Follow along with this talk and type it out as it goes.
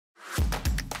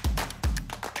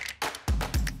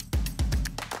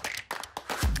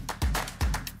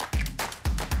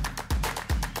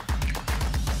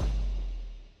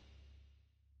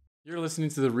You're listening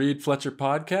to the Reed Fletcher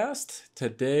podcast.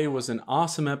 Today was an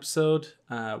awesome episode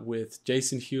with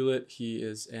Jason Hewlett. He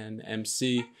is an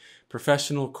MC,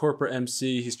 professional corporate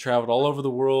MC. He's traveled all over the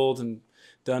world and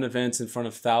done events in front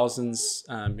of thousands.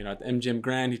 At the MGM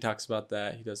Grand, he talks about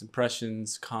that. He does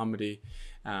impressions, comedy.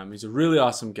 He's a really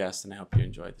awesome guest, and I hope you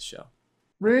enjoyed the show.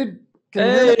 Reed,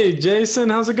 hey, Jason,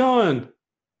 how's it going?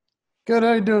 Good.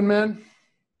 How you doing, man?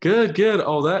 Good.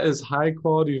 Oh, that is high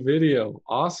quality video.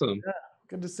 Awesome. Yeah.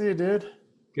 Good to see you, dude.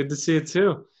 Good to see you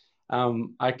too.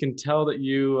 I can tell that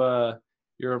you're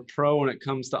a pro when it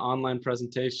comes to online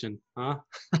presentation, huh?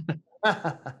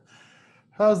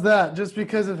 How's that? Just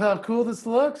because of how cool this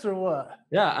looks, or what?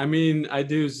 Yeah, I mean, I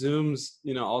do Zooms,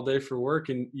 all day for work,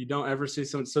 and you don't ever see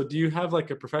someone. So, do you have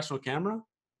like a professional camera?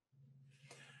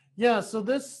 Yeah. So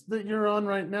this that you're on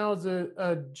right now is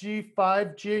a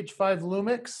GH5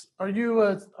 Lumix. Are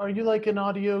you like an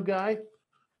audio guy?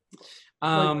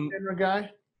 Like a camera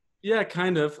guy? Yeah,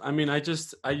 kind of. I mean, I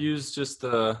use just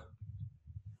the.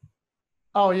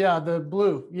 Oh yeah, the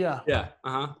blue. Yeah. Yeah.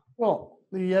 Cool.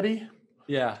 The Yeti.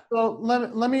 Yeah. So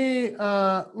let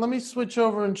me switch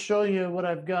over and show you what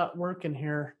I've got working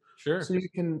here. Sure. So you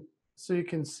can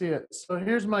see it. So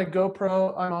here's my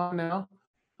GoPro I'm on now.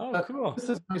 Oh, cool. This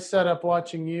is my setup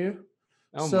watching you.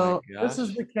 Oh so my gosh. This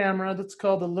is the camera that's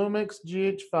called the Lumix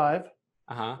GH5.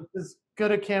 It's as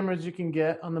good a camera as you can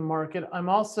get on the market. I'm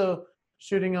also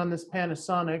shooting on this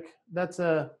Panasonic. That's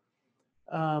it's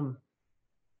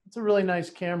a really nice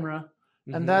camera.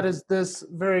 Mm-hmm. And that is this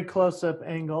very close-up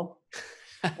angle.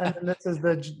 And then this is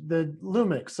the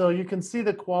Lumix. So you can see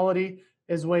the quality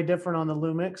is way different on the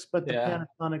Lumix, but the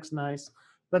Panasonic's nice.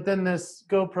 But then this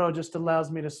GoPro just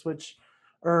allows me to switch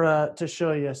or to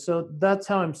show you. So that's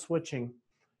how I'm switching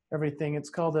everything. It's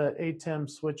called a ATEM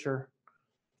switcher.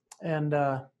 And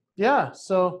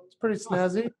so it's pretty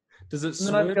snazzy. Does it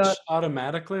switch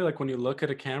automatically, like when you look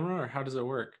at a camera, or how does it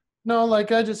work? No,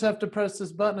 like I just have to press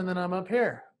this button and then I'm up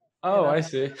here. Oh, I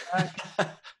see.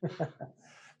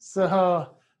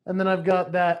 So, and then I've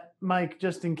got that mic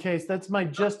just in case. That's my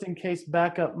just in case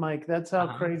backup mic. That's how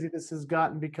crazy this has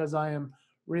gotten because I am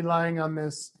relying on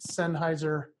this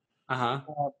Sennheiser,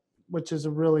 which is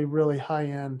a really, really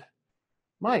high-end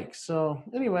mic. So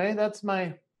anyway, that's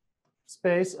my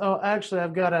space. Oh, actually,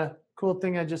 I've got a cool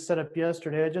thing I just set up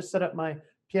yesterday. I just set up my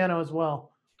piano as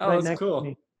well. Oh, that's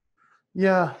cool.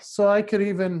 Yeah, so I could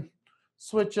even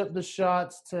switch up the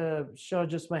shots to show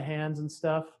just my hands and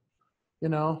stuff,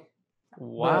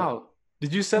 Wow. But,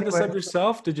 did you set this up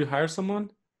yourself? Did you hire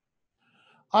someone?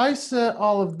 I set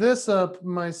all of this up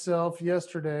myself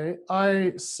yesterday.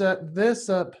 I set this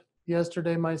up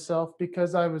yesterday myself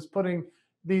because I was putting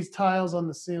these tiles on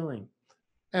the ceiling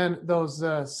and those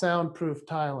soundproof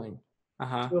tiling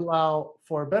to allow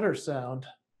for better sound.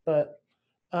 But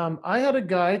I had a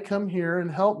guy come here and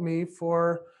help me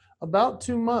for about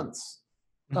 2 months,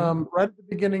 right at the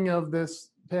beginning of this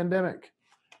pandemic.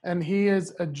 And he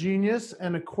is a genius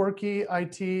and a quirky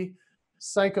IT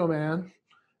psycho man.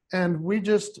 And we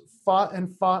just fought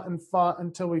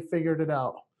until we figured it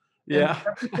out. Yeah. And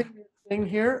everything you're seeing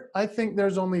here, I think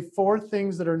there's only 4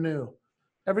 things that are new.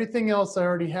 Everything else I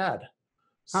already had.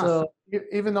 So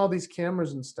even all these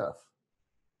cameras and stuff.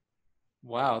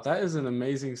 Wow, that is an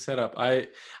amazing setup. I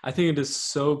think it is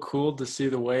so cool to see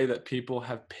the way that people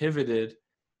have pivoted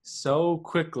so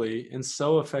quickly and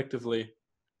so effectively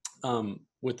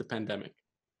with the pandemic.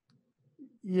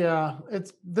 Yeah,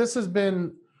 this has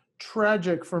been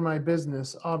tragic for my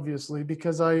business, obviously,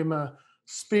 because I am a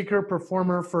speaker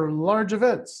performer for large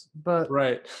events. But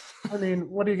right. I mean,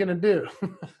 what are you going to do?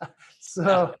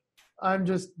 So I'm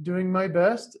just doing my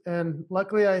best. And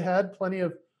luckily I had plenty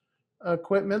of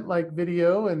equipment like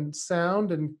video and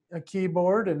sound and a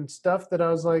keyboard and stuff that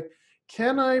I was like,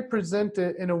 can I present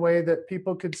it in a way that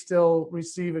people could still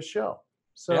receive a show?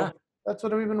 So that's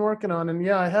what we've been working on. And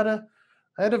I had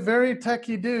a very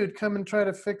techie dude come and try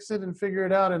to fix it and figure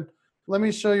it out. And let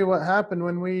me show you what happened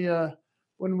when we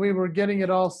were getting it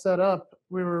all set up.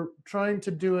 We were trying to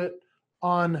do it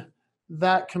on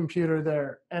that computer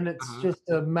there, and it's just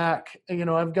a Mac.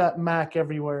 I've got Mac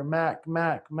everywhere, Mac,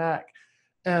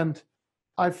 and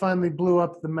I finally blew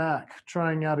up the Mac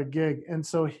trying out a gig. And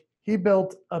so he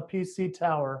built a PC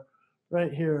tower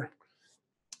right here.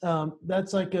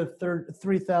 That's like a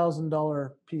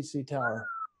 $3,000 PC tower.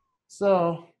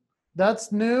 So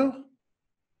that's new,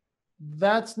 and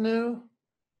that's new.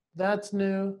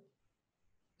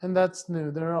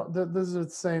 They're all, this is the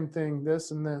same thing,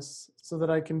 this and this, so that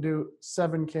I can do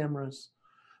 7 cameras.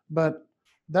 But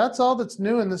that's all that's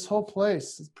new in this whole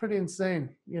place. It's pretty insane,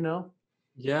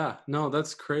 Yeah, no,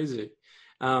 that's crazy.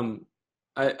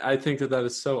 I think that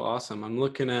is so awesome. I'm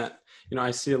looking at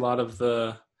I see a lot of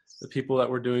the people that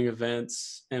were doing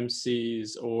events,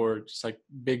 MCs, or just like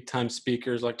big time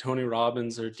speakers like Tony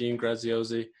Robbins or Dean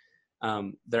Graziosi.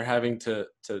 They're having to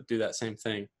do that same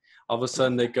thing. All of a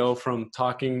sudden they go from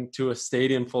talking to a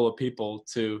stadium full of people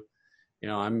to,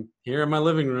 I'm here in my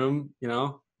living room,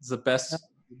 it's the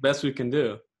best we can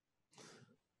do.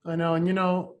 I know. And,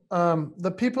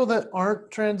 the people that aren't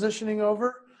transitioning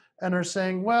over and are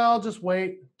saying, well, just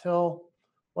wait till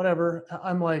whatever.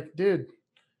 I'm like, dude,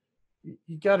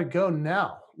 you got to go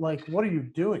now. Like, what are you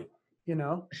doing?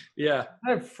 Yeah. I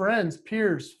have friends,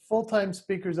 peers, full-time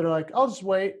speakers that are like, I'll just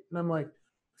wait. And I'm like,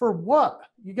 for what?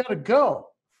 You got to go.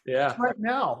 Yeah. It's right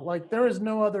now. Like, there is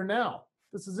no other now.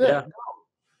 This is it. Yeah. Go.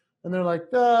 And they're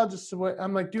like, just wait.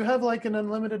 I'm like, do you have like an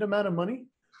unlimited amount of money?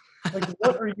 Like,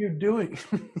 what are you doing?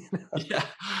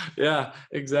 Yeah,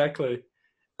 exactly.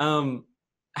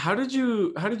 How did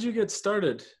you get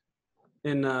started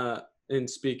in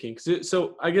speaking?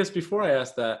 So I guess before I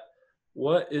ask that,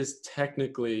 what is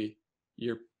technically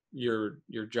your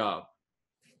job?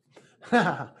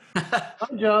 My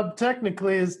job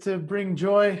technically is to bring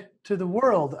joy to the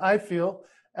world. I feel,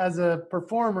 as a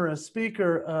performer, a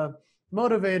speaker, a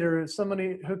motivator,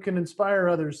 somebody who can inspire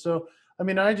others. So, I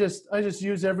mean, I just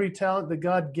use every talent that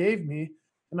God gave me,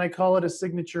 and I call it a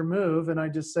signature move. And I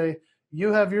just say,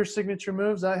 you have your signature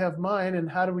moves, I have mine, and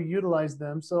how do we utilize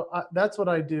them? So that's what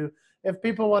I do. If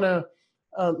people want to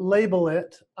label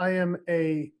it, I am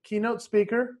a keynote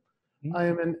speaker. I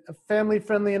am a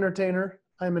family-friendly entertainer.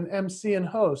 I'm an MC and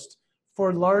host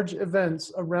for large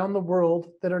events around the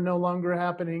world that are no longer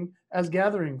happening as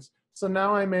gatherings. So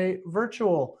now I'm a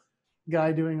virtual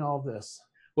guy doing all this.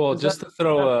 Well, just to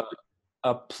throw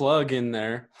a plug in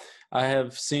there, I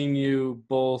have seen you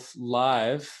both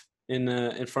live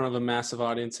in front of a massive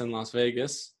audience in Las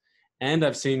Vegas, and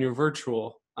I've seen you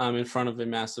virtual in front of a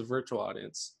massive virtual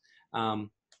audience.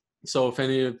 So if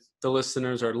any of the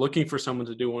listeners are looking for someone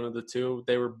to do one of the two,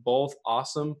 they were both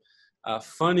awesome,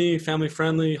 funny, family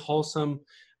friendly, wholesome.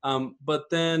 But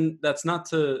then that's not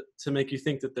to make you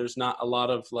think that there's not a lot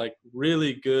of like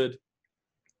really good,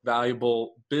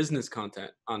 valuable business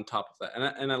content on top of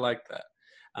that. And I like that.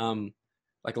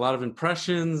 Like a lot of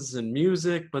impressions and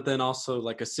music, but then also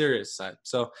like a serious side.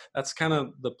 So that's kind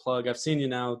of the plug. I've seen you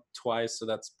now twice, so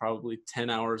that's probably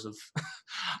 10 hours of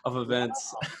of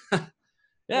events. Wow.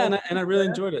 Yeah, Well, and I really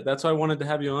enjoyed it. That's why I wanted to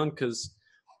have you on, because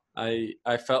I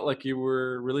felt like you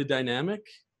were really dynamic,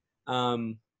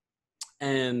 and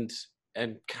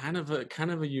kind of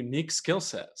a unique skill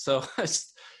set. So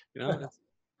it's, it's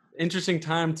interesting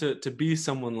time to be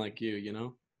someone like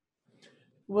you.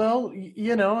 well,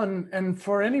 and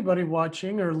for anybody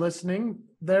watching or listening,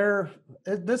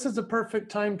 this is a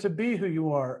perfect time to be who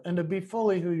you are and to be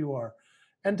fully who you are,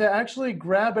 and to actually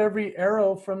grab every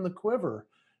arrow from the quiver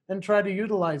and try to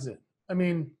utilize it. I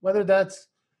mean, whether that's,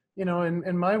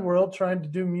 in my world, trying to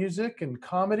do music and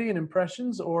comedy and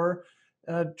impressions, or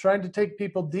trying to take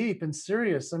people deep and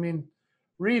serious. I mean,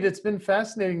 Reed, it's been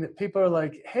fascinating that people are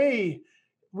like, hey,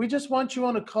 we just want you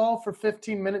on a call for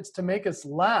 15 minutes to make us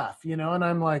laugh, and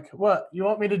I'm like, what, you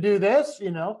want me to do this,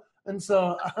 And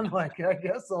so I'm like, I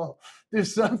guess I'll do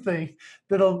something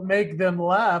that'll make them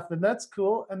laugh, and that's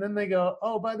cool. And then they go,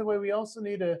 oh, by the way, we also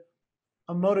need a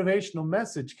motivational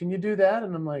message. Can you do that?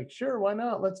 And I'm like, sure, why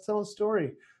not? Let's tell a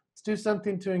story. Let's do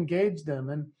something to engage them.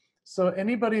 And so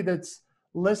anybody that's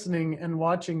listening and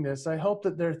watching this, I hope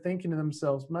that they're thinking to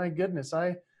themselves, my goodness,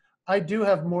 I do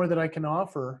have more that I can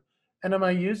offer. And am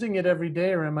I using it every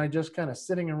day, or am I just kind of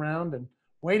sitting around and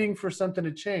waiting for something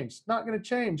to change? It's not going to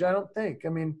change, I don't think. I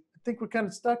mean, I think we're kind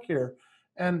of stuck here.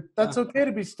 And that's okay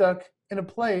to be stuck in a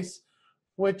place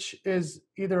which is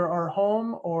either our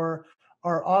home or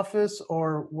our office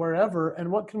or wherever.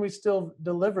 And what can we still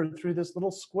deliver through this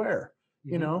little square?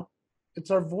 Mm-hmm.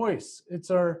 It's our voice, it's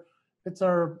our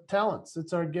talents,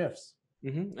 it's our gifts.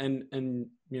 Mm-hmm. And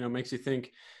makes you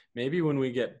think, maybe when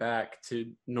we get back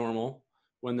to normal,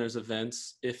 when there's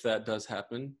events, if that does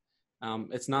happen,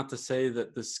 it's not to say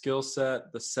that the skill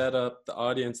set, the setup, the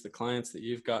audience, the clients that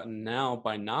you've gotten now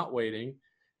by not waiting,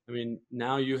 I mean,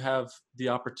 now you have the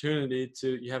opportunity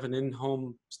you have an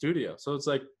in-home studio. So it's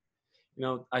like,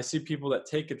 I see people that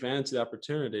take advantage of the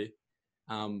opportunity.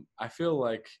 I feel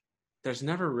like there's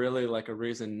never really like a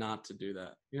reason not to do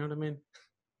that. You know what I mean?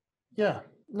 Yeah,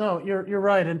 no, you're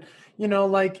right. And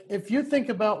like, if you think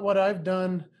about what I've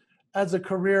done as a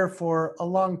career for a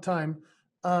long time,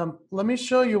 let me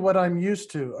show you what I'm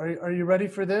used to. Are you ready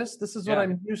for this? This is what Yeah.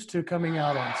 I'm used to coming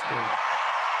out on stage.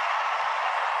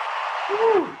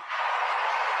 Woo!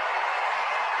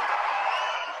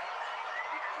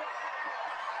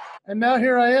 And now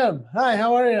here I am. Hi,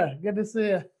 how are you? Good to see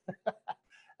you.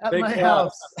 at Fake my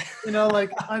claps. house.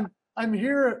 Like I'm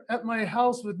here at my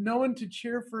house with no one to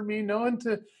cheer for me, no one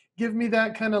to give me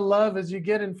that kind of love as you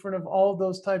get in front of all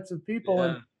those types of people.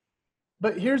 Yeah.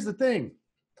 But here's the thing,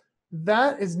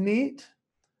 that is neat.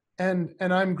 And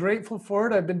I'm grateful for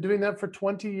it. I've been doing that for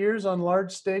 20 years on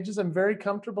large stages. I'm very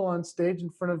comfortable on stage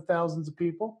in front of thousands of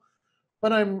people.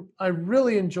 But I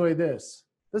really enjoy this.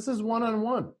 This is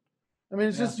one-on-one. I mean,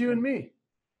 it's Yeah. just you and me.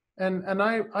 And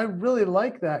I really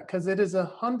like that because it is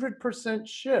 100%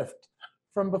 shift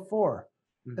from before.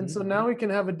 And so now we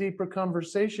can have a deeper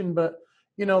conversation. But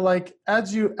like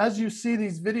as you see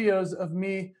these videos of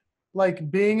me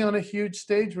like being on a huge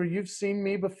stage where you've seen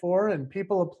me before and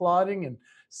people applauding and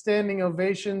standing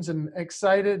ovations and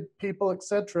excited people,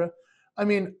 etc. I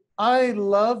mean, I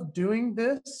love doing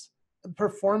this,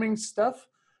 performing stuff,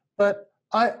 but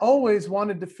I always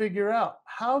wanted to figure out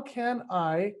how can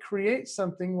I create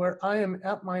something where I am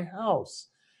at my house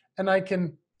and I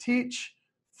can teach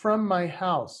from my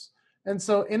house. And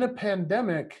so in a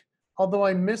pandemic, although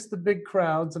I miss the big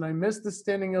crowds and I miss the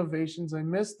standing ovations, I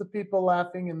miss the people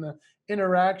laughing and the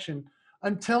interaction,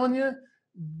 I'm telling you,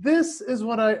 this is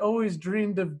what I always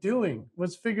dreamed of doing,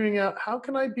 was figuring out how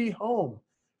can I be home?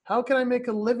 How can I make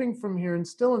a living from here and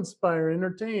still inspire,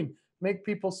 entertain, make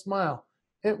people smile?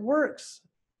 It works.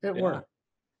 It Yeah, works.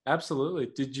 absolutely.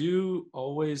 Did you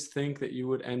always think that you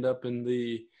would end up in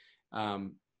the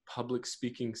public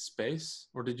speaking space,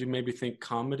 or did you maybe think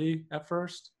comedy at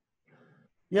first?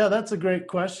 Yeah, that's a great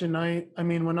question. I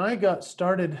mean, when I got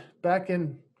started back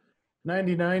in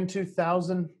 99,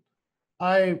 2000,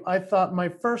 I thought my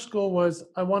first goal was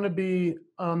I want to be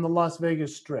on the Las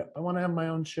Vegas Strip. I want to have my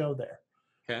own show there.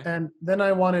 Okay. And then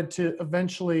I wanted to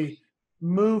eventually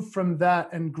move from that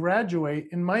and graduate.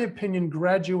 In my opinion,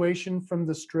 graduation from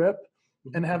the Strip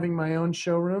and having my own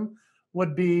showroom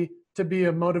would be to be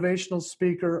a motivational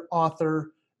speaker,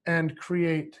 author, and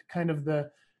create kind of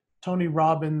the Tony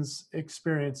Robbins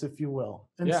experience, if you will.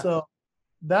 And Yeah. so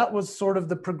that was sort of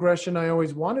the progression I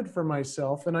always wanted for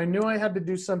myself. And I knew I had to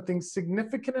do something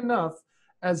significant enough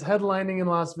as headlining in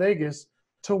Las Vegas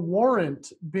to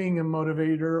warrant being a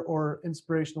motivator or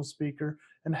inspirational speaker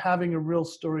and having a real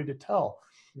story to tell.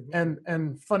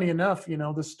 And funny enough,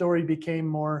 the story became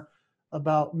more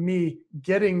about me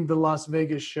getting the Las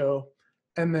Vegas show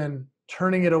and then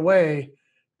turning it away,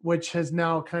 which has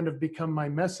now kind of become my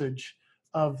message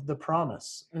of the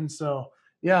promise. And so,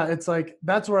 yeah, it's like,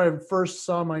 that's where I first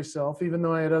saw myself, even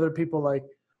though I had other people like,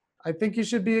 I think you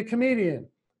should be a comedian.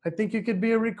 I think you could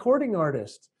be a recording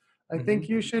artist. I think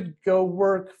you should go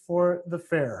work for the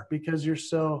fair because you're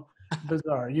so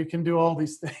bizarre. You can do all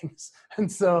these things.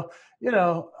 And so,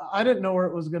 I didn't know where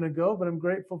it was going to go, but I'm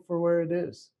grateful for where it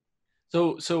is.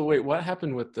 So wait, what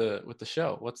happened with the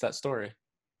show? What's that story?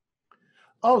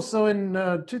 Oh, so in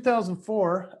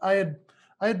 2004, I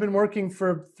had been working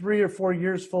for 3 or 4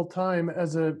 years full time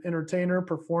as an entertainer,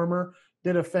 performer,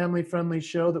 did a family friendly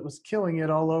show that was killing it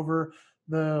all over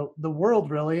the world,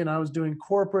 really. And I was doing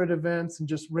corporate events and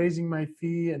just raising my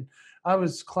fee. And I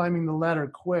was climbing the ladder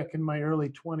quick in my early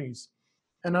 20s.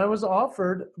 And I was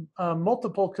offered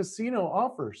multiple casino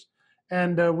offers.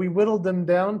 And we whittled them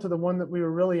down to the one that we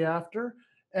were really after.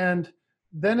 And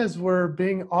then as we're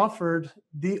being offered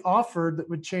the offer that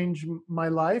would change my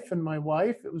life and my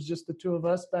wife, it was just the two of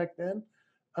us back then,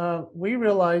 we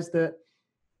realized that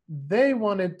they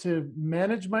wanted to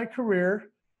manage my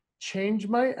career, change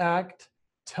my act,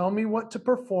 tell me what to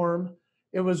perform.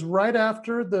 It was right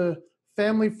after the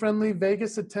family-friendly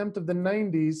Vegas attempt of the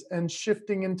 90s and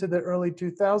shifting into the early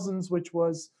 2000s, which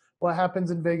was what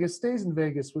happens in Vegas stays in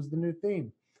Vegas was the new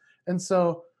theme. And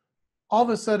so all of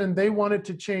a sudden they wanted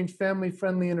to change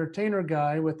family-friendly entertainer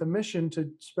guy with a mission to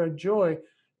spread joy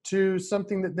to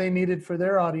something that they needed for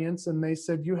their audience. And they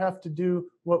said, you have to do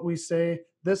what we say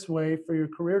this way for your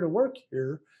career to work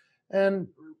here. And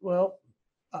well,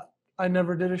 I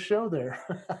never did a show there.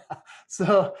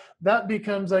 So that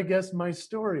becomes, I guess, my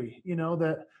story,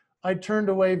 that I turned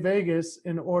away Vegas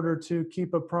in order to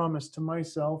keep a promise to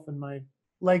myself and my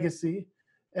legacy.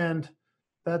 And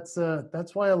that's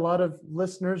why a lot of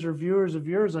listeners or viewers of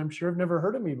yours, I'm sure, have never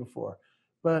heard of me before.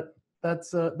 But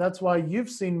that's why you've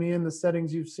seen me in the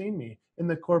settings you've seen me in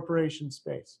the corporation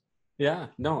space. Yeah,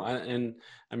 no,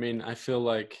 I mean, I feel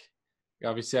like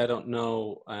obviously I don't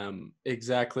know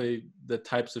exactly the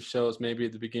types of shows maybe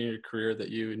at the beginning of your career that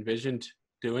you envisioned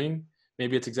doing.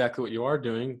 Maybe it's exactly what you are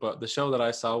doing, but the show that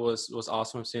I saw was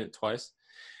awesome. I've seen it twice.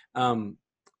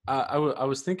 I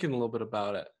was thinking a little bit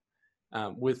about it.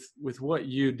 With what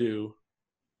you do,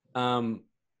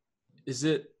 is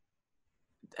it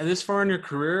this far in your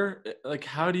career? Like,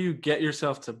 how do you get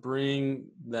yourself to bring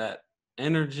that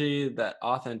energy, that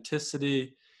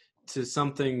authenticity to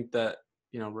something that,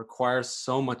 requires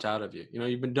so much out of you?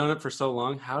 You've been doing it for so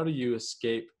long. How do you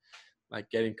escape like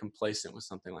getting complacent with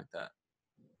something like that?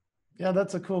 Yeah,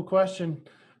 that's a cool question.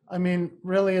 I mean,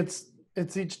 really, it's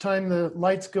each time the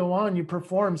lights go on, you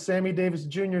perform. Sammy Davis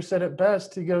Jr. said it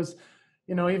best. He goes,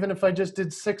 even if I just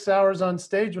did 6 hours on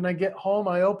stage, when I get home,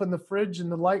 I open the fridge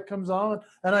and the light comes on,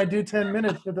 and I do 10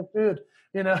 minutes for the food.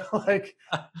 Like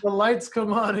the lights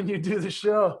come on and you do the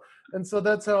show. And so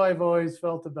that's how I've always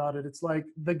felt about it. It's like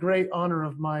the great honor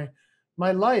of my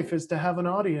life is to have an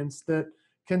audience that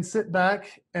can sit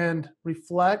back and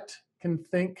reflect, can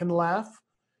think, can laugh,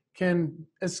 can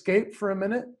escape for a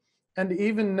minute. And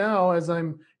even now, as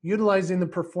I'm utilizing the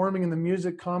performing and the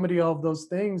music, comedy, all of those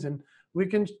things, and we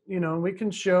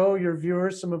can show your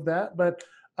viewers some of that, but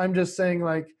I'm just saying,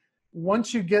 like,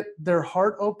 once you get their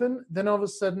heart open, then all of a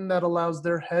sudden that allows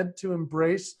their head to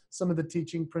embrace some of the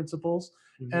teaching principles.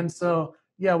 Mhm. And so,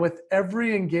 yeah, with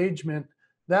every engagement,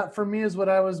 that for me is what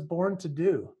I was born to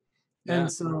do. Yeah.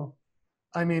 And so,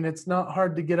 I mean, it's not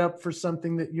hard to get up for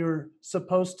something that you're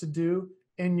supposed to do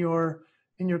in your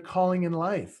calling in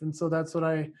life. And so that's what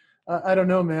I don't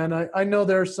know, man. I know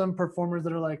there are some performers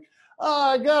that are like,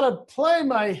 oh, I gotta play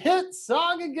my hit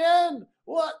song again.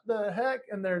 What the heck?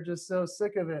 And they're just so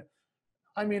sick of it.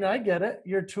 I mean, I get it.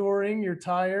 You're touring, you're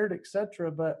tired,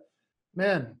 etc. But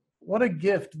man, what a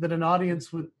gift that an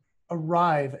audience would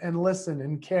arrive and listen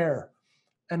and care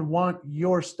and want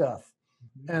your stuff.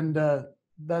 Mhm. And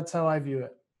that's how I view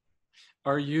it.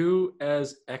 Are you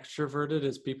as extroverted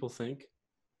as people think?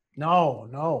 No,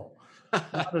 not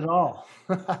at all.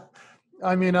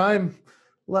 I mean,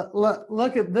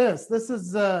 look at this. This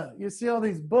is you see all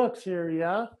these books here,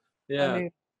 yeah? I Yeah.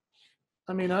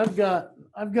 mean, I've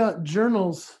got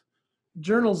journals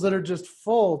that are just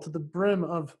full to the brim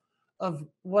of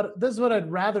what this is what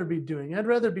I'd rather be doing. I'd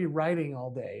rather be writing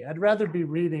all day. I'd rather be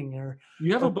reading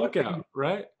You have or a book watching. out,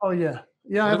 right? Oh yeah.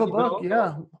 Yeah, I What have is a it book. called?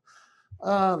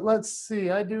 Yeah. Let's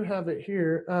see. I do have it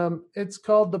here. It's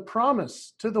called The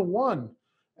Promise to the One,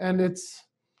 and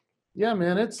yeah,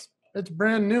 man, it's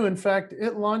brand new. In fact,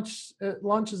 it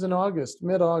launches in August,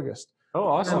 mid-August, Oh,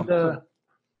 awesome. and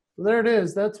there it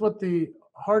is. That's what the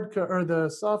hardcover or the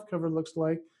soft cover looks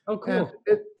like, Oh, and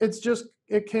cool.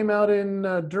 it came out in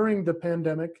during the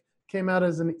pandemic. Came out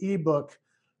as an ebook,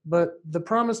 but The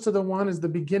Promise to the One is the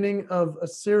beginning of a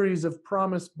series of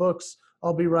promise books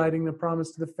I'll be writing. The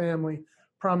Promise to the Family,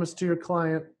 Promise to Your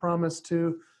Client, Promise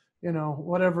to,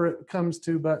 whatever it comes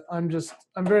to. But I'm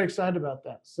very excited about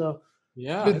that. So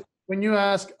Yeah. when you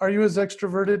ask, are you as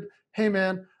extroverted? Hey,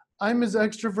 man, I'm as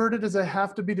extroverted as I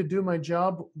have to be to do my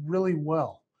job really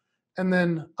well. And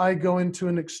then I go into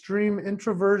an extreme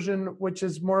introversion, which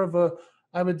is more of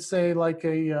I would say, like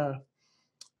a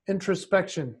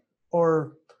introspection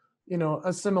or,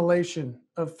 assimilation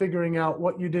of figuring out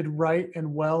what you did right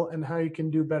and well and how you can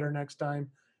do better next time.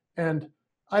 And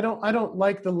I don't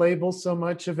like the label so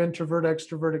much of introvert,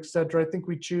 extrovert, etc. I think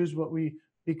we choose what we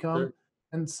become. Sure.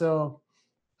 And so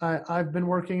I've been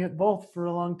working at both for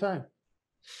a long time.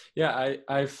 Yeah,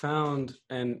 I found,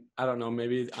 and I don't know,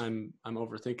 maybe I'm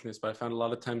overthinking this, but I found a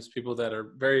lot of times people that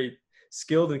are very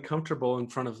skilled and comfortable in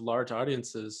front of large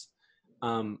audiences,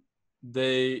 um,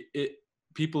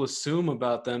 people assume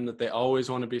about them that they always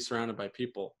want to be surrounded by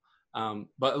people.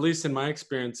 But at least in my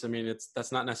experience, I mean,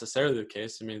 that's not necessarily the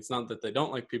case. I mean, it's not that they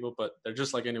don't like people, but they're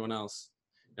just like anyone else.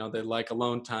 They like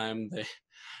alone time.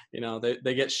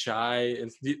 They get shy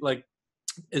and like.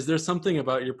 Is there something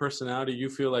about your personality you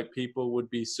feel like people would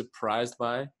be surprised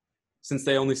by since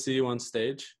they only see you on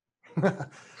stage?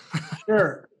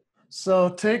 Sure. So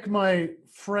take my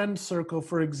friend circle,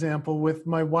 for example, with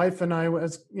my wife and I,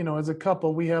 as a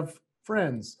couple, we have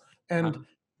friends, and Uh,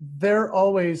 they're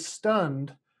always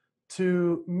stunned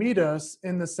to meet us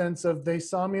in the sense of they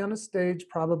saw me on a stage,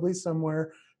 probably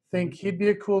somewhere, think mhm. he'd be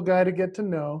a cool guy to get to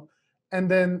know. And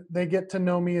then they get to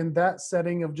know me in that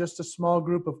setting of just a small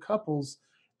group of couples.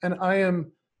 And I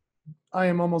am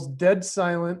almost dead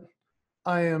silent.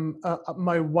 I am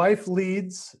my wife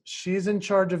leads. She's in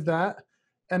charge of that,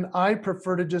 and I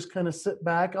prefer to just kind of sit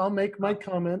back. I'll make my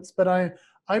comments, but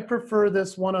I prefer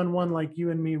this one-on-one like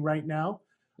you and me right now.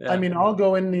 I Yeah. mean, I'll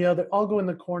go in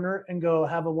the corner and go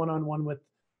have a one-on-one with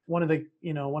one of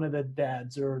the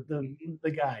dads or Mhm.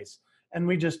 the guys, and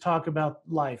we just talk about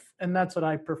life, and that's what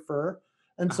I prefer.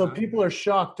 And so Uh-huh. people are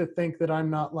shocked to think that I'm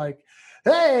not like,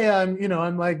 hey,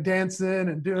 I'm like dancing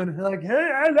and doing like,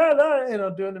 hey,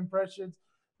 doing impressions.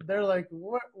 They're like,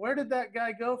 where did that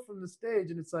guy go from the stage?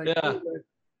 And it's like, Yeah. dude,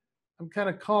 I'm kind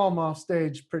of calm off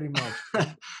stage pretty much.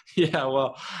 Yeah,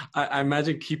 well, I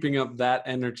imagine keeping up that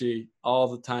energy all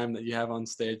the time that you have on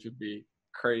stage would be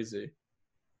crazy.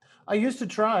 I used to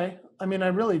try. I mean, I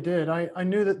really did. I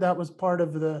knew that that was part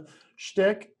of the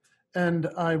shtick, and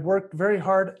I worked very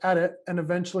hard at it. And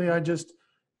eventually, I just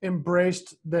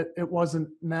embraced that it wasn't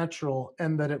natural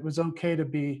and that it was okay to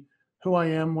be who I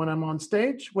am when I'm on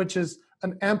stage, which is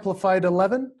an amplified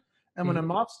 11. And when I'm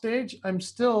Mhm. off stage, I'm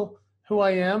still who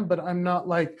I am, but I'm not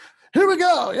like, here we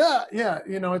go. Yeah, yeah.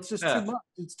 You know, it's just too Yeah, much.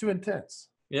 It's too intense.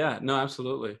 yeah, no,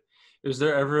 absolutely. Was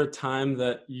there ever a time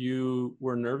that you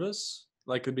were nervous,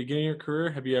 like the beginning of your career?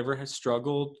 Have you ever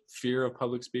struggled fear of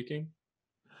public speaking?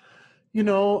 You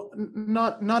know,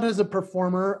 not as a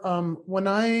performer. When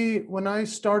I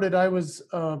started, I was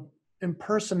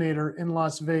impersonator in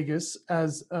Las Vegas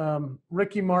as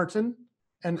Ricky Martin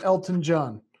and Elton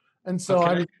John, and so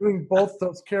I Okay. was doing both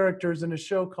those characters in a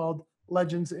show called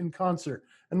Legends in Concert,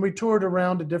 and we toured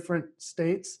around to different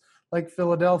states like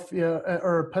Philadelphia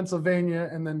or Pennsylvania,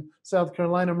 and then South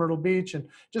Carolina, Myrtle Beach, and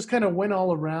just kind of went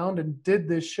all around and did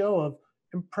this show of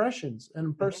impressions and Mhm.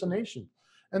 impersonation,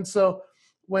 and so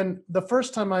when the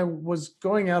first time I was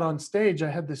going out on stage, I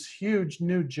had this huge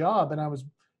new job and I was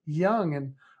young.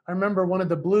 And I remember one of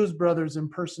the Blues Brothers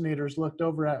impersonators looked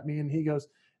over at me and he goes,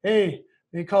 "Hey,"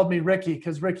 and he called me Ricky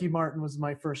because Ricky Martin was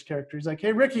my first character. He's like,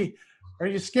 "Hey, Ricky, are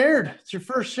you scared? It's your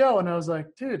first show." And I was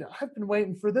like, "Dude, I've been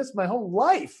waiting for this my whole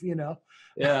life, you know?"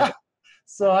 Yeah.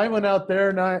 So I went out there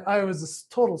and I was a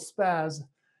total spaz.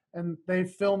 And they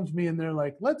filmed me and they're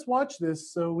like, "Let's watch this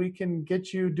so we can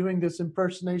get you doing this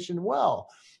impersonation well."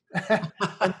 And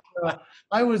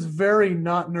I was very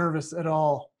not nervous at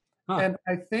all. Huh. And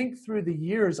I think through the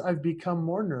years, I've become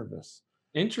more nervous.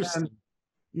 And Interesting.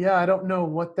 yeah, I don't know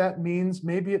what that means.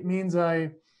 Maybe it means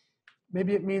I'm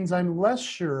less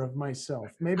sure of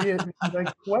myself. Maybe it means I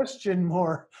question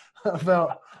more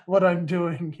about what I'm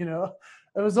doing, you know?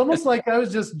 It was almost like I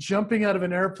was just jumping out of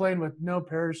an airplane with no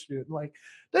parachute. Like,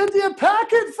 did you pack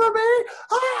it for me?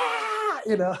 Ah,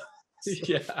 you know, it's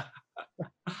Yeah.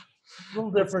 a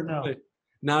little That's different now. funny.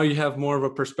 Now you have more of a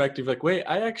perspective like, wait,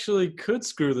 I actually could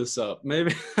screw this up.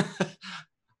 Maybe.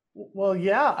 Well,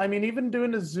 yeah. I mean, even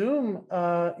doing a Zoom,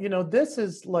 you know, this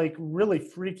is like really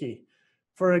freaky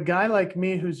for a guy like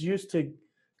me who's used to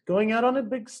going out on a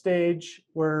big stage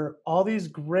where all these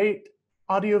great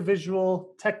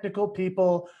audiovisual technical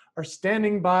people are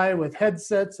standing by with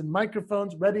headsets and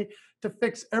microphones ready to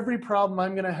fix every problem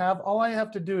I'm going to have. All I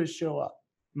have to do is show up.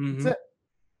 That's Hmm. it.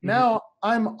 Hmm. Now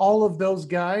I'm all of those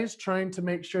guys trying to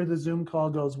make sure the Zoom call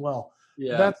goes well.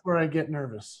 Yeah. That's where I get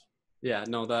nervous. Yeah.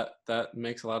 No, that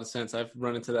makes a lot of sense. I've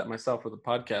run into that myself with a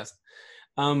podcast.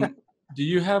 Um, do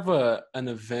you have an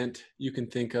event you can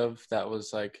think of that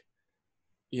was like,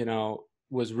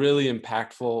 was really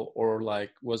impactful or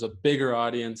like was a bigger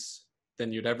audience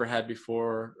than you'd ever had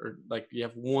before? Or like you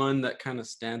have one that kind of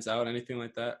stands out, anything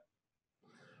like that?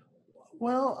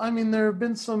 Well, I mean, there have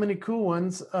been so many cool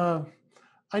ones.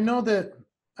 I know that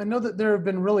I know that there have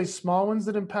been really small ones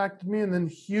that impacted me, and then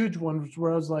huge ones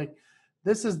where I was like,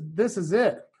 "This is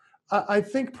it." I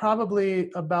think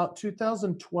probably about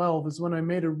 2012 is when I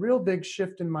made a real big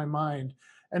shift in my mind,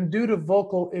 and due to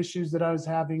vocal issues that I was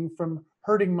having from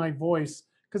hurting my voice,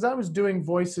 because I was doing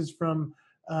voices from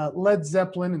Led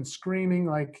Zeppelin and screaming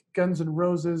like Guns N'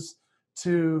 Roses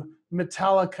to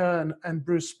Metallica and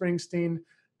Bruce Springsteen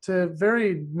to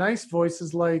very nice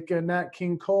voices like Nat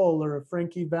King Cole or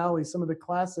Frankie Valli, some of the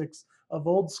classics of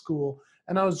old school.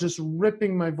 And I was just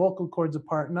ripping my vocal cords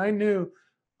apart. And I knew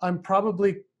I'm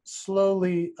probably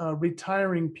slowly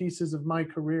retiring pieces of my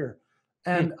career.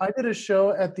 Hmm. And I did a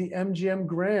show at the MGM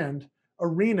Grand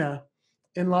Arena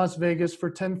in Las Vegas for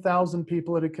 10,000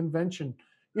 people at a convention,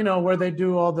 you know, where they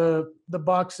do all the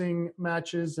boxing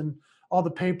matches and all the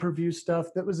pay-per-view stuff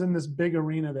that was in this big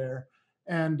arena there.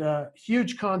 And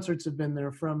huge concerts have been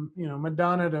there from, you know,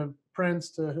 Madonna to Prince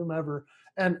to whomever.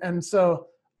 And so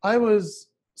I was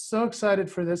so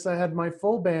excited for this. I had my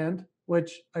full band,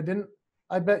 which I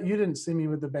bet you didn't see me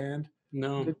with the band.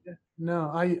 No. Did you?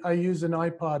 No, I use an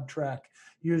iPod track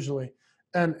usually.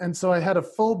 And so I had a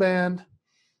full band.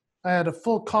 I had a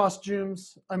full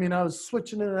costumes. I mean, I was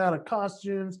switching in and out of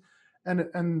costumes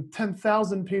and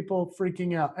 10,000 people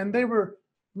freaking out. And they were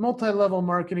multi-level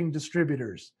marketing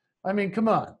distributors. I mean, come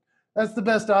on. That's the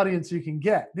best audience you can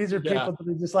get. These are Yeah. people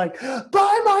that are just like,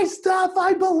 "Buy my stuff,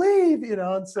 I believe," you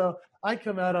know. And so I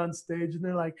come out on stage and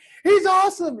they're like, "He's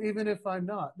awesome," even if I'm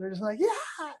not. They're just like,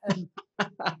 "Yeah." And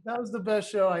that was the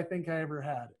best show I think I ever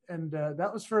had. And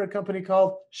that was for a company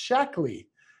called Shackley.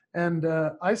 And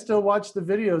I still watch the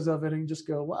videos of it and just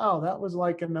go, wow, that was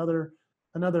like another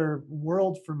another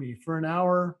world for me. For an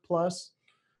hour plus,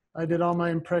 I did all my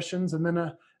impressions, and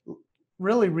then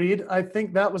really, Reed, I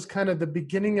think that was kind of the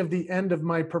beginning of the end of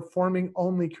my performing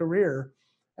only career.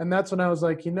 And that's when I was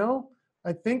like,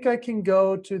 I think I can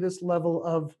go to this level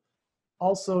of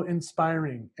also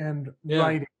inspiring and Yeah.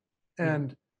 writing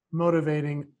and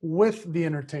motivating with the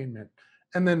entertainment,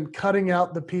 and then cutting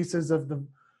out the pieces of the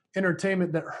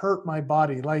entertainment that hurt my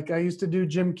body. Like I used to do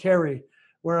Jim Carrey,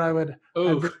 where I'd be,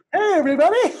 Oh, hey,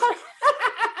 everybody,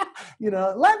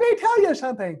 let me tell you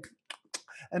something.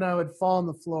 And I would fall on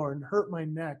the floor and hurt my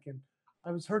neck. And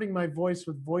I was hurting my voice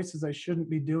with voices I shouldn't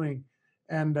be doing.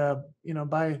 And,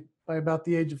 by about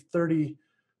the age of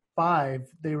 35,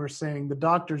 the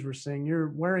doctors were saying, you're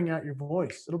wearing out your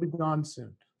voice. It'll be gone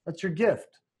soon. That's your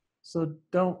gift. So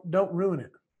don't ruin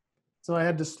it. So I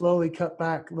had to slowly cut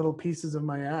back little pieces of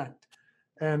my act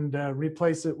and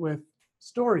replace it with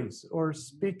stories or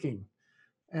speaking.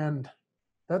 And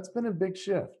that's been a big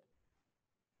shift.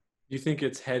 you think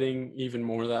it's heading even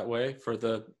more that way for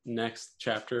the next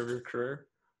chapter of your career?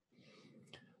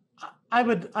 I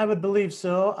would believe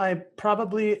so. I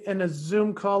probably, in a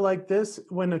Zoom call like this,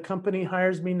 when a company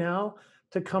hires me now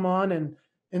to come on and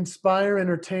inspire,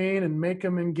 entertain, and make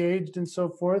them engaged and so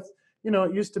forth.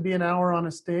 It used to be an hour on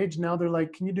a stage. Now they're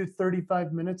like, can you do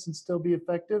 35 minutes and still be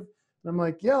effective? And I'm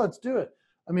like, yeah, let's do it.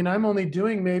 I mean, I'm only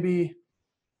doing maybe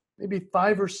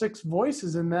 5 or 6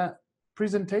 voices in that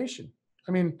presentation.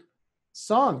 I mean,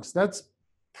 songs, that's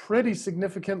pretty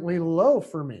significantly low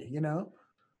for me,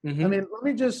 Mm-hmm. I mean, let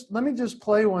me just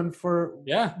play one for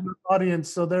Yeah. the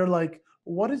audience, so they're like,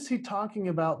 what is he talking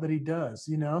about that he does?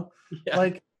 Yeah.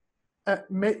 Like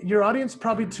your audience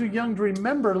probably too young to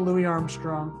remember Louis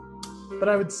Armstrong, but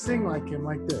I would sing like him,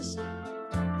 like this.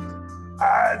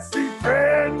 I see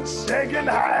friends shaking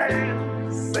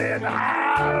hands, saying,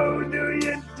 how do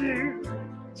you do?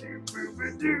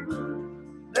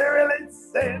 They really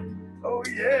said, oh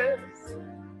yes,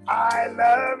 I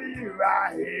love you,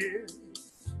 I hear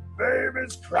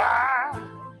babies cry,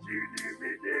 do.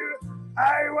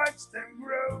 I watch them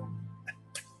grow.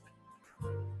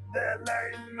 They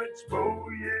learn much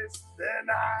more, yes, than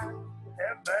I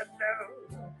ever know.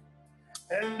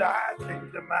 And I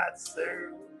think to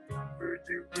myself,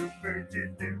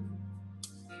 do.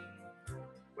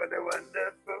 What a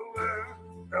wonderful world.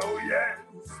 Oh yes,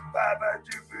 Baba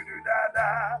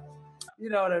da. You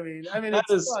know what I mean? I mean, That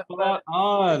it's is fun, spot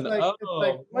on. it's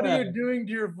like, what are you Man. doing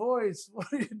to your voice?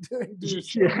 What are you doing to your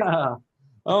Yeah.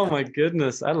 Oh my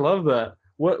goodness. I love that.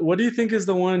 What do you think is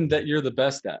the one that you're the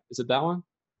best at? Is it that one?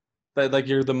 That like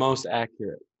you're the most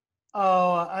accurate?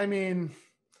 Oh, I mean,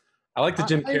 I like the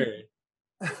Jim I Carrey.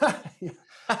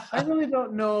 I really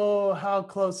don't know how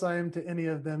close I am to any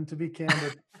of them, to be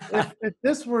candid. If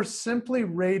this were simply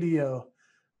radio,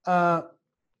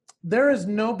 there is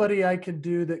nobody I could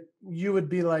do that you would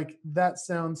be like, that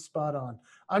sounds spot on.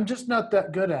 I'm just not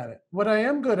that good at it. What I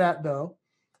am good at, though,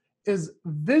 is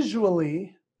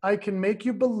visually, I can make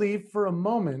you believe for a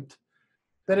moment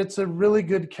that it's a really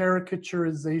good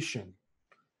caricaturization.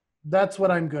 That's what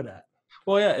I'm good at.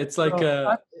 Well, yeah, it's like So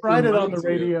I tried it on the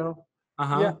radio.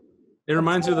 Uh-huh. Yeah. It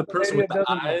reminds you of the The person radio with the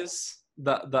doesn't work. eyes,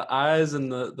 the eyes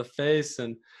and the face,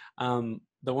 and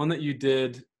the one that you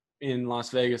did in Las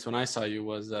Vegas when I saw you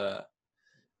was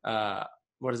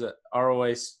what is it?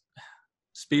 ROA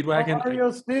Speedwagon?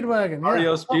 REO Speedwagon, yeah.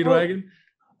 REO Speedwagon?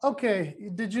 Okay,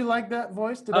 did you like that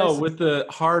voice? With the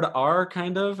hard R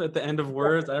kind of at the end of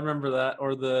words. I remember that.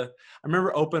 Or I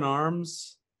remember Open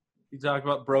Arms. You talk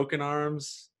about broken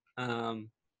arms. Good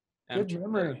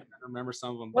memory. I remember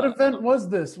some of them. What event was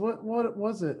this? What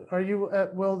was it? Are you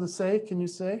at will to say? Can you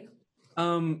say?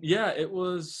 Yeah, it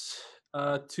was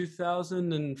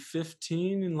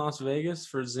 2015 in Las Vegas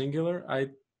for Zingular.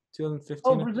 2015.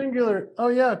 Oh, for Zingular. Oh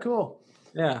yeah, cool.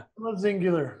 Yeah. I love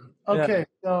Zingular. Yeah. Okay,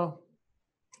 so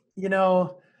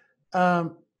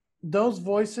those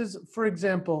voices, for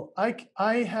example, I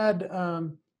had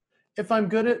if I'm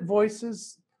good at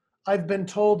voices, I've been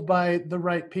told by the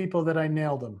right people that I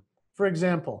nailed them. For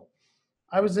example,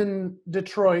 I was in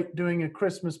Detroit doing a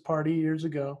Christmas party years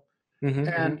ago,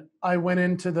 and I went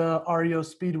into the REO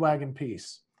Speedwagon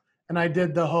piece, and I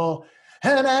did the whole,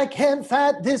 and I can't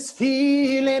fight this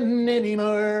feeling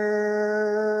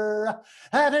anymore.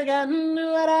 I've forgotten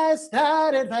what I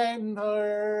started fighting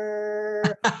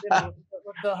for.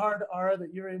 The hard R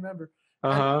that you remember.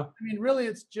 And, I mean, really,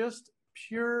 it's just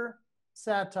pure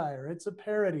satire. It's a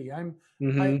parody. I am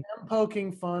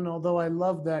poking fun, although I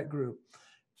love that group.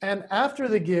 And after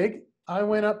the gig, I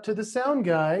went up to the sound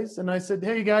guys and I said,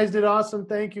 hey, you guys did awesome.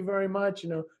 Thank you very much.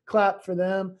 Clap for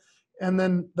them. And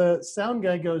then the sound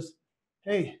guy goes,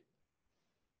 hey,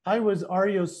 I was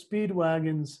REO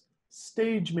Speedwagon's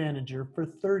stage manager for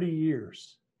 30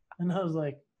 years. And I was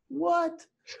like, what?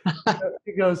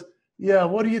 He goes, yeah,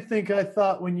 what do you think I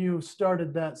thought when you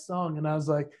started that song? And I was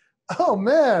like, oh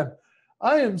man,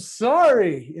 I am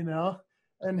sorry,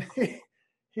 And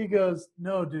he goes,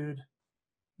 no, dude,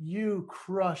 you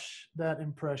crush that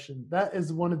impression. That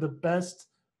is one of the best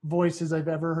voices I've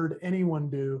ever heard anyone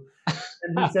do.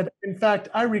 And he said, in fact,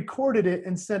 I recorded it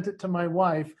and sent it to my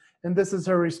wife, and this is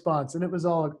her response. And it was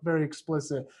all very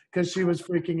explicit because she was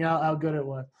freaking out how good it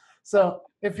was. So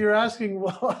if you're asking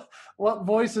what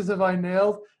voices have I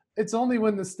nailed, it's only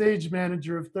when the stage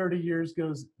manager of 30 years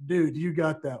goes, dude, you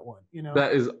got that one,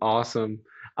 That is awesome.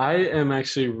 I am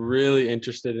actually really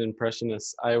interested in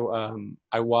impressionists. I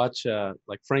watch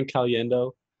like Frank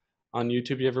Caliendo on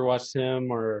YouTube. You ever watched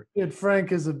him or Dude,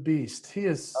 Frank is a beast. He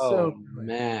is oh so good.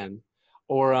 man.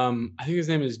 Or I think his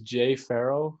name is Jay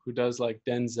Farrow, who does like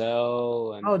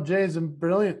Denzel and Oh, Jay's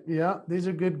brilliant. Yeah, these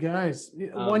are good guys.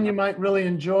 One um you might really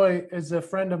enjoy is a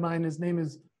friend of mine. His name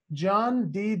is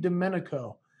John D.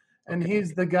 Domenico, and okay.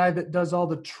 he's the guy that does all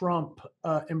the Trump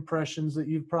impressions that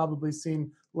you've probably seen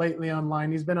lately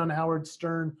online. He's been on Howard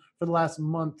Stern for the last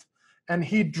month, and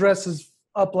he dresses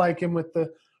up like him with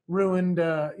the ruined,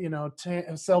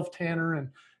 self tanner and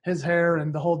his hair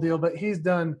and the whole deal. But he's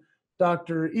done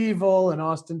Dr. Evil and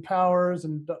Austin Powers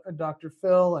and Dr.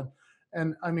 Phil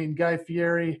and I mean, Guy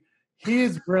Fieri, he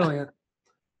is brilliant,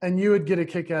 and you would get a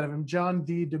kick out of him. John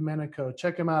D. Domenico,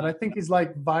 check him out. I think he's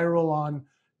like viral on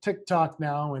TikTok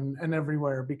now and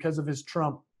everywhere because of his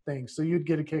Trump thing. So you'd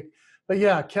get a kick. But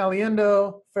yeah,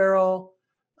 Caliendo, Farrell.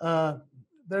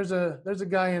 There's a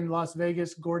guy in Las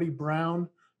Vegas, Gordy Brown,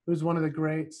 who's one of the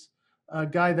greats. A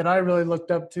guy that I really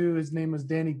looked up to. His name was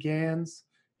Danny Gans.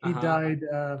 He Uh-huh. died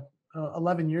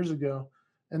 11 years ago,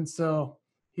 and so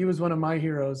he was one of my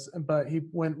heroes, but he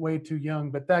went way too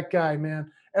young. But that guy,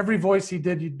 man, every voice he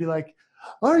did, you'd be like,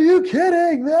 "Are you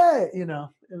kidding me?"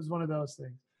 It was one of those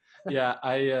things. Yeah,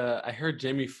 I heard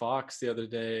Jamie Foxx the other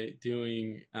day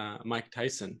doing Mike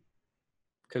Tyson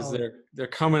because Oh, they're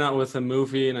coming out with a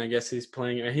movie, and I guess he's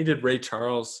playing. He did Ray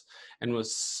Charles and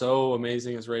was so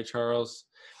amazing as Ray Charles,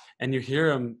 and you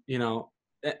hear him,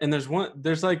 and there's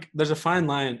a fine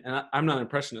line, and I'm not an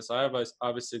impressionist, so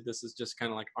obviously this is just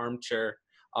kind of like armchair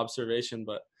observation,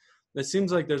 but it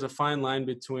seems like there's a fine line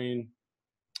between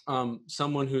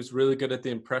someone who's really good at the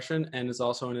impression and is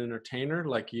also an entertainer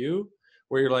like you,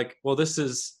 where you're like, well,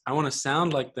 I want to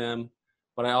sound like them,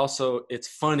 but it's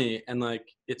funny and like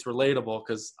it's relatable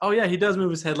because, oh yeah, he does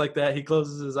move his head like that. He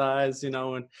closes his eyes,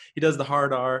 and he does the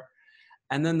hard R.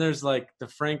 And then there's like the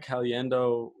Frank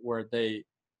Caliendo where they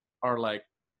are like,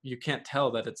 you can't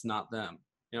tell that it's not them.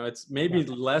 It's maybe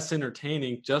yeah. less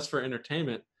entertaining just for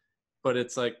entertainment, but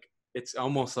it's like, it's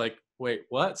almost like, wait,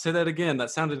 what? Say that again.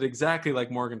 That sounded exactly like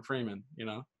Morgan Freeman.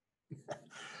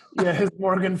 Yeah, his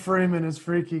Morgan Freeman is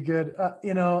freaky good.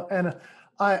 And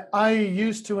I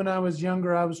used to when I was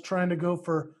younger, I was trying to go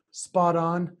for spot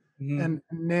on Hmm. and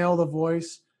nail the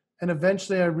voice, and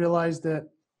eventually I realized that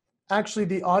actually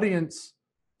the audience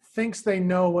thinks they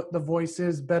know what the voice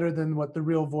is better than what the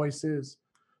real voice is.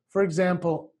 For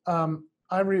example,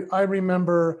 I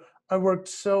remember I worked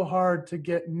so hard to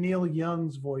get Neil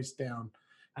Young's voice down,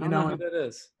 I you don't know know, who that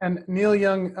is. and Neil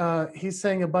Young, he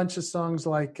sang a bunch of songs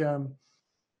like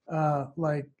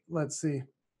let's see,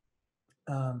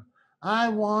 um, I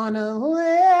wanna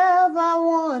live, I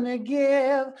wanna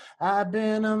give. I've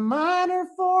been a miner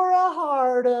for a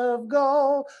heart of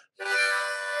gold.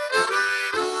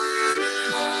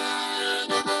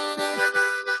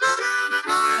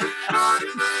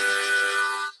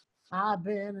 I've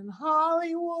been in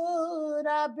Hollywood,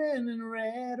 I've been in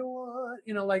Redwood.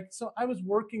 So I was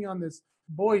working on this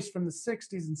voice from the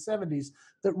 60s and 70s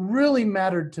that really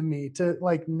mattered to me to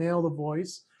like nail the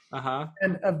voice. Uh-huh.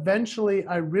 And eventually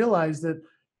I realized that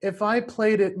if I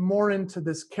played it more into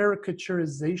this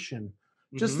caricaturization,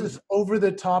 just Mm-hmm. this over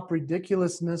the top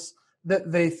ridiculousness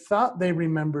that they thought they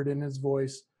remembered in his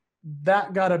voice,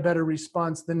 that got a better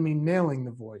response than me nailing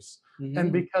the voice. And Mm-hmm.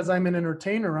 because I'm an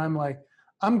entertainer, I'm like,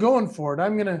 I'm going for it.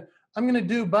 I'm gonna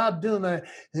do Bob Dylan. Like,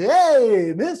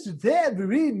 hey, Mr.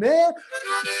 Tambourine Man,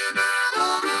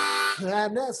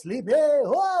 I'm not sleeping.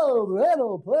 Oh, the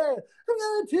rental play. I'm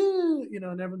going to,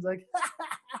 and everyone's like,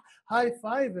 high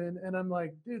fiving. And I'm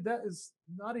like, dude, that is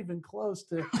not even close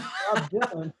to Bob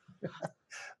Dylan. But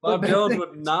Bob they Dylan think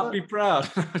would it's not fun. be proud.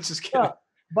 Just Yeah. kidding.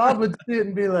 Bob would see it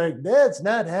and be like, that's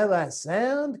not how I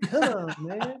sound. Come on,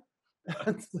 man.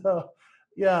 And so,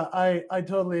 yeah, I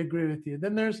totally agree with you.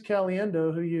 Then there's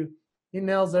Caliendo, he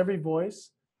nails every voice,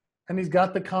 and he's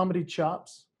got the comedy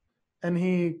chops. and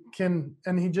he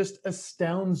just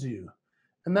astounds you.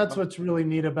 And that's what's really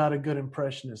neat about a good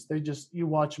impressionist. You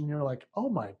watch them, you're like, oh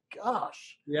my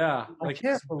gosh, Yeah, I like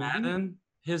can't believe.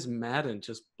 His Madden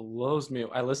just blows me.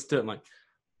 I listen to it, I'm like,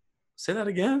 say that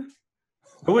again.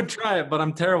 I would try it, but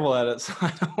I'm terrible at it, so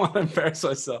I don't want to embarrass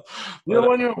myself. Yeah,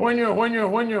 But yeah,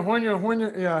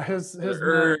 his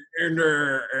man.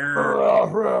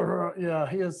 Yeah,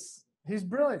 he's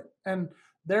brilliant. And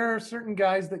there are certain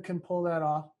guys that can pull that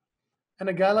off. And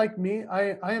a guy like me,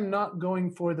 I am not going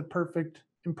for the perfect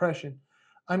impression.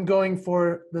 I'm going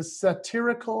for the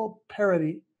satirical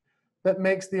parody that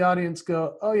makes the audience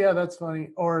go, oh yeah, that's funny,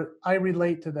 or I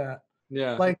relate to that.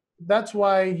 yeah, Like, that's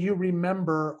why you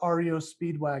remember REO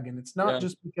Speedwagon. It's not yeah,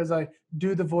 just because I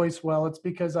do the voice well, it's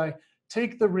because I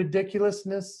take the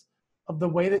ridiculousness of the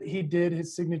way that he did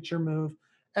his signature move,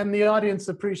 and the audience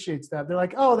appreciates that. They're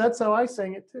like, oh, that's how I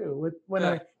sang it too, when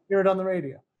yeah. I hear it on the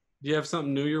radio. Do you have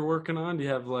something new you're working on? Do you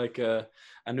have like a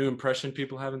new impression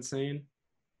people haven't seen?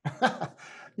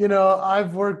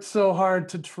 I've worked so hard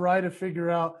to try to figure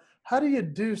out how do you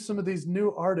do some of these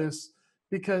new artists,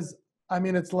 because I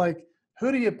mean, it's like,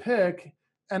 who do you pick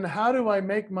and how do I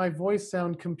make my voice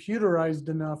sound computerized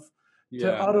enough to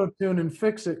Yeah. auto tune and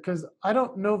fix it? Because I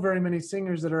don't know very many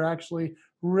singers that are actually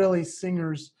really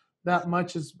singers that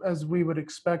much as we would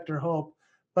expect or hope.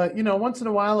 But once in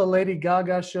a while a Lady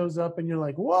Gaga shows up and you're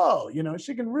like, whoa,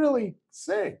 she can really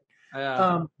sing.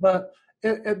 Yeah. But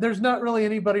there's not really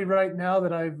anybody right now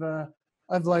that I've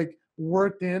like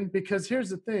worked in, because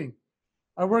here's the thing.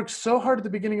 I worked so hard at the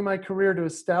beginning of my career to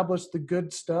establish the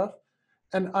good stuff,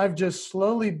 and I've just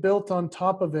slowly built on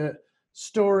top of it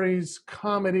stories,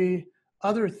 comedy,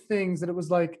 other things that it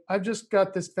was like I've just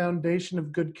got this foundation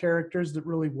of good characters that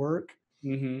really work.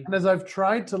 Mm-hmm. And as I've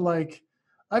tried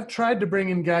to bring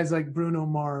in guys like Bruno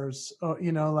Mars,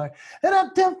 like, and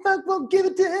Uptown Funk won't give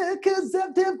it to you, cause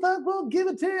Uptown Funk won't give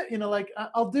it to you. Like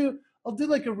I'll do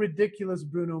like a ridiculous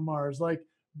Bruno Mars, like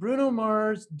Bruno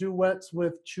Mars duets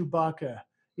with Chewbacca,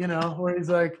 where he's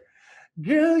like,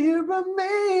 girl, you're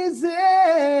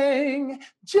amazing,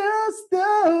 just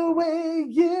the way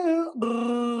you,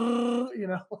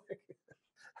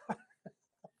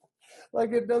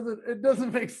 like it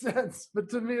doesn't make sense. But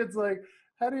to me, it's like,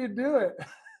 how do you do it?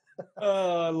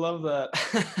 Oh, I love that.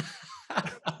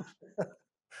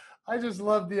 I just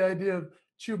love the idea of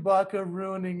Chewbacca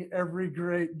ruining every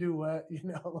great duet,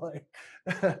 like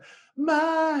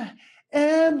my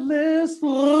endless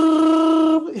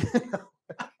love.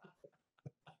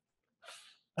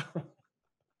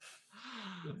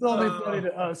 It's only funny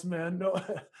to us, man. No,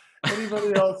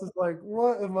 anybody else is like,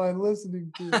 what am I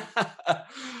listening to?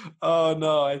 Oh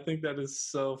no, I think that is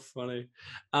so funny.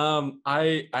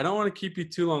 I don't want to keep you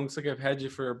too long. Looks like I've had you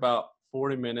for about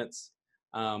 40 minutes.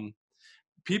 Um,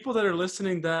 People that are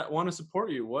listening that want to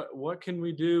support you, what can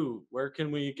we do? Where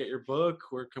can we get your book?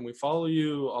 Where can we follow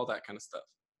you? All that kind of stuff.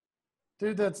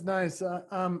 Dude, that's nice.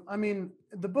 I mean,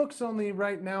 the book's only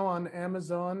right now on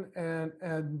Amazon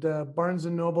and Barnes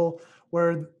and Noble,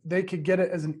 where they could get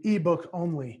it as an ebook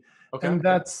only, Okay. and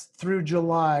that's through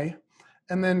July.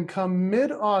 And then come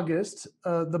mid-August,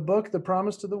 the book, The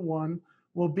Promise to the One,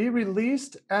 will be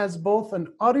released as both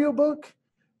an audiobook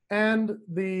and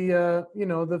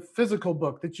the physical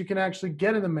book that you can actually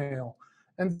get in the mail.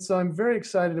 And so I'm very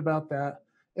excited about that.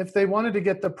 If they wanted to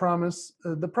get The Promise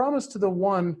to the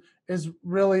One is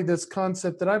really this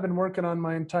concept that I've been working on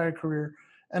my entire career.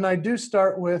 And I do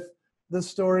start with the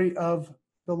story of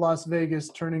the Las Vegas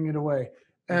turning it away.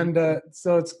 Mhm. And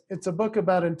so it's a book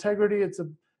about integrity. It's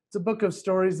a book of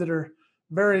stories that are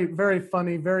very, very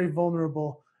funny, very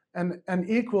vulnerable, and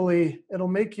equally it'll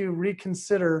make you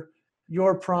reconsider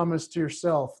your promise to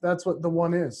yourself. That's what the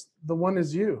one is. The one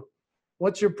is you.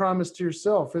 What's your promise to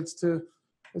yourself? It's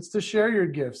to share your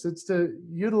gifts. It's to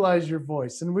utilize your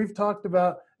voice. And we've talked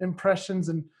about impressions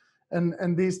and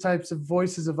these types of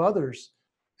voices of others.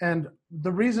 And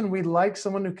the reason we like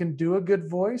someone who can do a good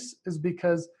voice is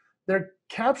because they're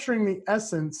capturing the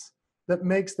essence that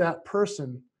makes that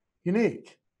person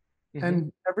unique. Mhm.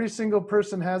 And every single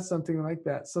person has something like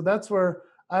that. So that's where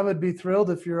I would be thrilled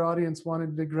if your audience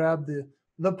wanted to grab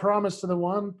the Promise to the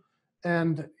One,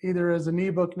 and either as an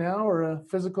ebook now or a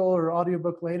physical or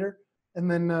audiobook later.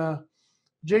 And then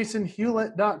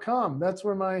jasonhewlett.com. That's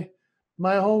where my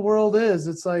whole world is.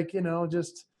 It's like,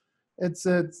 just it's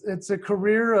a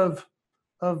career of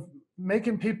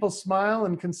making people smile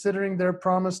and considering their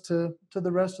promise to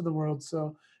the rest of the world.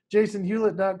 So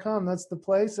jasonhewlett.com, that's the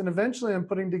place. And eventually I'm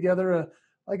putting together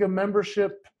a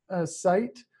membership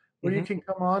site where you Mhm. can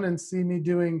come on and see me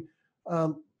doing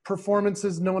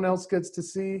performances no one else gets to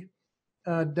see,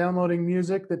 downloading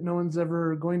music that no one's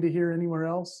ever going to hear anywhere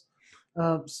else.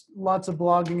 Lots of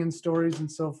blogging and stories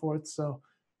and so forth. So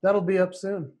that'll be up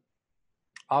soon.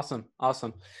 Awesome.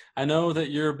 Awesome. I know that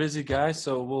you're a busy guy,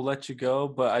 so we'll let you go,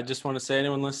 but I just want to say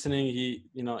anyone listening,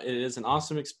 it is an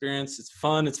awesome experience. It's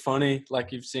fun. It's funny,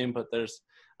 like you've seen, but there's,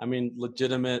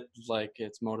 legitimate, like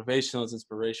it's motivational, it's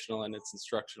inspirational, and it's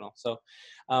instructional. So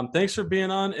thanks for being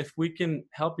on. If we can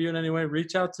help you in any way,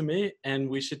 reach out to me and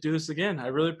we should do this again. I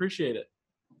really appreciate it.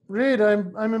 Reed,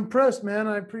 I'm impressed, man.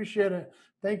 I appreciate it.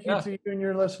 Thank you Yeah. to you and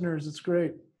your listeners. It's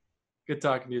great. Good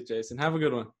talking to you, Jason. Have a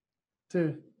good one.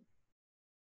 Too.